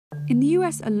In the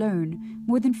US alone,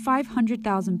 more than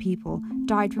 500,000 people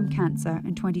died from cancer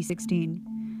in 2016.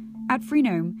 At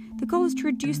Freenome, the goal is to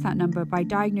reduce that number by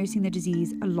diagnosing the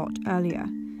disease a lot earlier.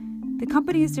 The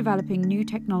company is developing new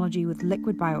technology with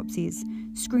liquid biopsies,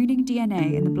 screening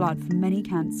DNA in the blood for many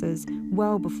cancers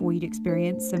well before you'd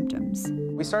experience symptoms.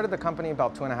 We started the company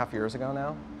about 2.5 years ago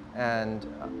now, and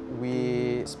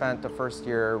we spent the first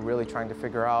year really trying to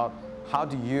figure out, how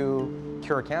do you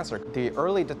cure cancer? The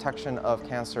early detection of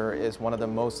cancer is one of the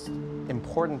most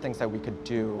important things that we could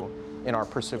do in our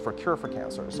pursuit for cure for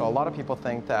cancer. So a lot of people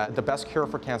think that the best cure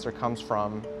for cancer comes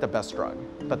from the best drug.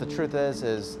 But the truth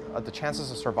is the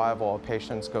chances of survival of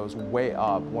patients goes way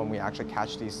up when we actually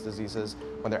catch these diseases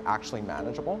when they're actually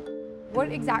manageable. What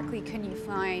exactly can you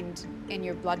find in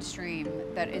your bloodstream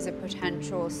that is a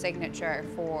potential signature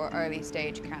for early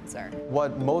stage cancer?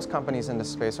 What most companies in this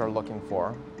space are looking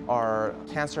for are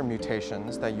cancer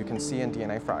mutations that you can see in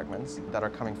DNA fragments that are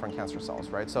coming from cancer cells,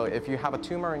 right? So if you have a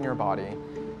tumor in your body,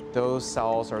 those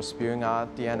cells are spewing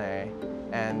out DNA,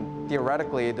 and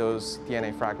theoretically those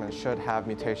DNA fragments should have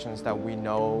mutations that we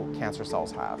know cancer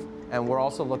cells have. And we're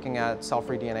also looking at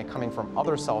cell-free DNA coming from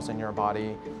other cells in your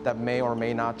body that may or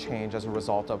may not change as a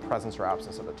result of presence or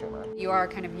absence of the tumor. You are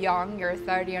kind of young, you're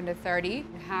 30 under 30,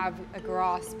 and have a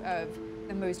grasp of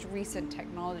the most recent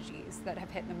technologies that have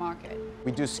hit the market.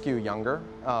 We do skew younger,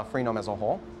 Freenome as a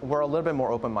whole. We're a little bit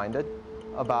more open-minded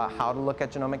about how to look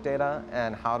at genomic data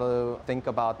and how to think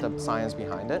about the science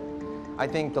behind it. I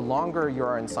think the longer you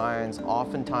are in science,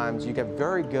 oftentimes you get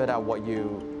very good at what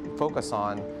you focus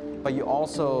on, but you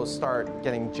also start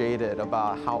getting jaded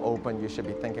about how open you should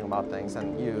be thinking about things,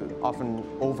 and you often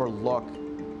overlook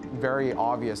very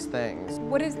obvious things.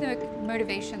 What is the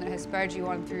motivation that has spurred you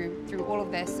on through all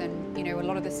of this and a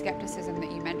lot of the skepticism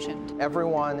that you mentioned?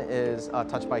 Everyone is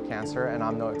touched by cancer, and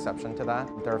I'm no exception to that.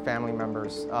 There are family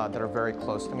members that are very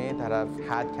close to me that have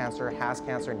had cancer, has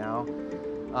cancer now,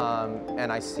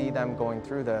 and I see them going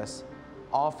through this.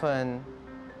 Often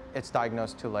it's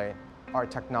diagnosed too late. Our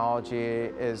technology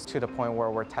is to the point where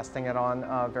we're testing it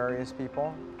on various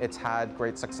people. It's had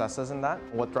great successes in that.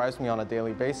 What drives me on a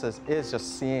daily basis is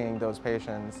just seeing those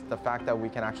patients, the fact that we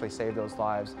can actually save those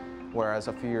lives, whereas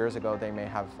a few years ago they may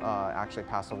have actually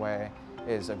passed away,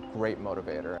 is a great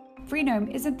motivator.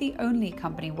 Freenome isn't the only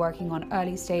company working on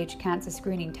early-stage cancer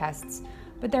screening tests,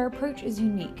 but their approach is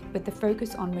unique with the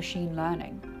focus on machine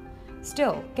learning.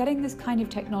 Still, getting this kind of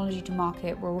technology to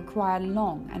market will require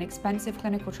long and expensive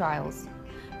clinical trials,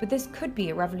 but this could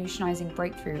be a revolutionizing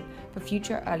breakthrough for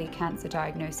future early cancer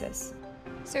diagnosis.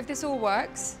 So if this all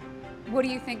works, what do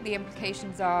you think the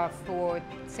implications are for,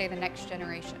 say, the next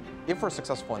generation? If we're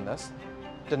successful in this,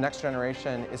 the next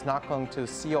generation is not going to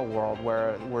see a world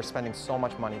where we're spending so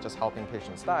much money just helping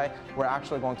patients die. We're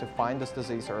actually going to find this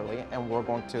disease early, and we're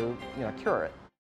going to cure it.